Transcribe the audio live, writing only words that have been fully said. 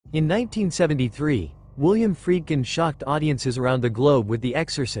In 1973, William Friedkin shocked audiences around the globe with The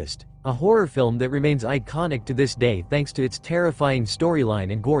Exorcist, a horror film that remains iconic to this day thanks to its terrifying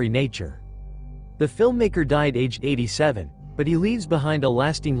storyline and gory nature. The filmmaker died aged 87, but he leaves behind a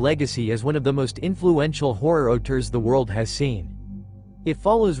lasting legacy as one of the most influential horror auteurs the world has seen. It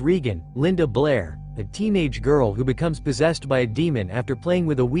follows Regan, Linda Blair, a teenage girl who becomes possessed by a demon after playing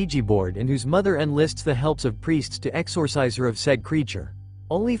with a Ouija board and whose mother enlists the help of priests to exorcise her of said creature,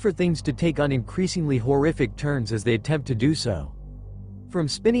 only for things to take on increasingly horrific turns as they attempt to do so. From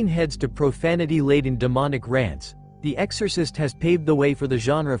spinning heads to profanity-laden demonic rants, The Exorcist has paved the way for the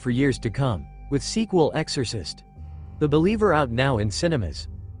genre for years to come, with sequel Exorcist, The Believer out now in cinemas.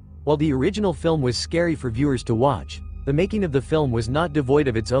 While the original film was scary for viewers to watch, the making of the film was not devoid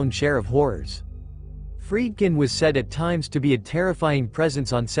of its own share of horrors. Friedkin was said at times to be a terrifying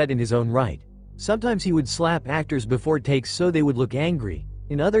presence on set in his own right. Sometimes he would slap actors before takes so they would look angry,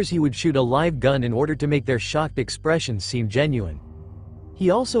 in others he would shoot a live gun in order to make their shocked expressions seem genuine. He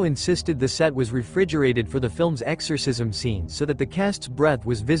also insisted the set was refrigerated for the film's exorcism scene so that the cast's breath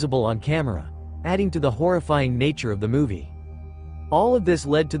was visible on camera, adding to the horrifying nature of the movie. All of this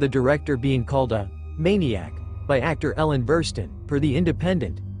led to the director being called a maniac by actor Ellen Burstyn, per The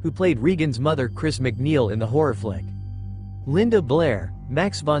Independent, who played Regan's mother Chris McNeil in the horror flick. Linda Blair,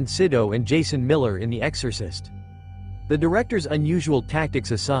 Max von Sydow and Jason Miller in The Exorcist. The director's unusual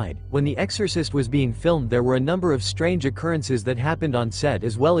tactics aside, when The Exorcist was being filmed there were a number of strange occurrences that happened on set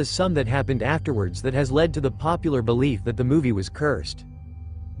as well as some that happened afterwards that has led to the popular belief that the movie was cursed.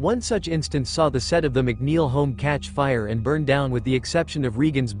 One such instance saw the set of the McNeil home catch fire and burn down with the exception of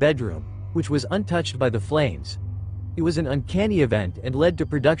Regan's bedroom, which was untouched by the flames. It was an uncanny event and led to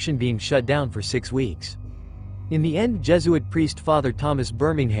production being shut down for 6 weeks. In the end, Jesuit priest Father Thomas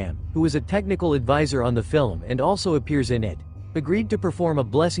Birmingham, who was a technical advisor on the film and also appears in it, agreed to perform a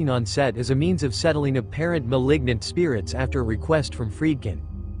blessing on set as a means of settling apparent malignant spirits after a request from Friedkin.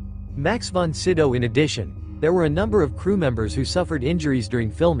 Max von Sydow. In addition, there were a number of crew members who suffered injuries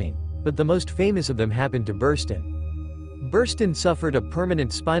during filming, but the most famous of them happened to Burstyn. Burstyn suffered a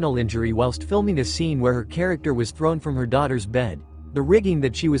permanent spinal injury whilst filming a scene where her character was thrown from her daughter's bed. The rigging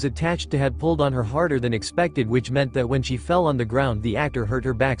that she was attached to had pulled on her harder than expected, which meant that when she fell on the ground the actor hurt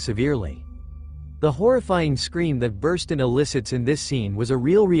her back severely. The horrifying scream that Burstyn elicits in this scene was a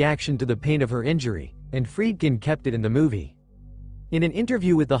real reaction to the pain of her injury, and Friedkin kept it in the movie. In an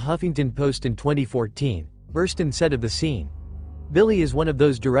interview with the Huffington Post in 2014, Burstyn said of the scene, "Billy is one of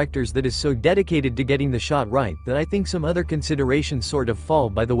those directors that is so dedicated to getting the shot right that I think some other considerations sort of fall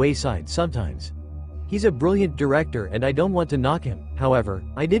by the wayside sometimes. He's a brilliant director and I don't want to knock him, however,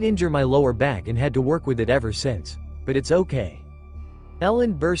 I did injure my lower back and had to work with it ever since. But it's okay."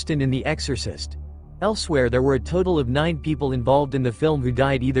 Ellen Burstyn in The Exorcist. Elsewhere there were a total of 9 people involved in the film who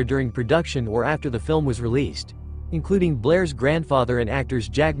died either during production or after the film was released, including Blair's grandfather and actors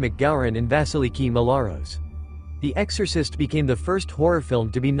Jack McGowan and Vasiliki Milaros. The Exorcist became the first horror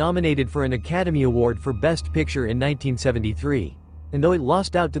film to be nominated for an Academy Award for Best Picture in 1973. And though it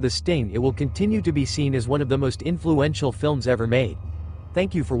lost out to The Sting, it will continue to be seen as one of the most influential films ever made.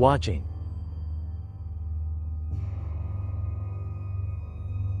 Thank you for watching.